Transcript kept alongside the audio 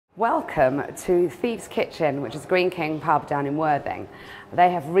Welcome to Thieves Kitchen, which is Greene King pub down in Worthing. They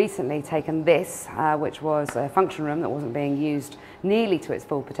have recently taken this, which was a function room that wasn't being used nearly to its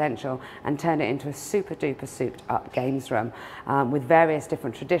full potential, and turned it into a super duper souped up games room with various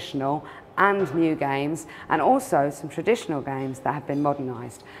different traditional and new games, and also some traditional games that have been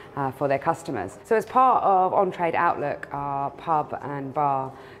modernised for their customers. So as part of On Trade Outlook, our pub and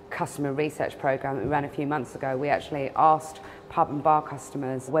bar customer research program that we ran a few months ago, we actually asked pub and bar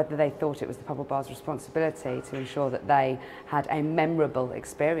customers whether they thought it was the pub or bar's responsibility to ensure that they had a memorable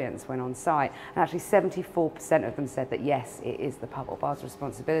experience when on site. And actually 74% of them said that yes, it is the pub or bar's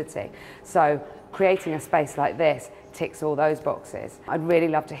responsibility. So creating a space like this ticks all those boxes. I'd really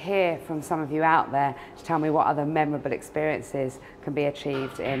love to hear from some of you out there to tell me what other memorable experiences can be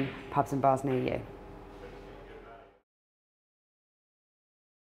achieved in pubs and bars near you.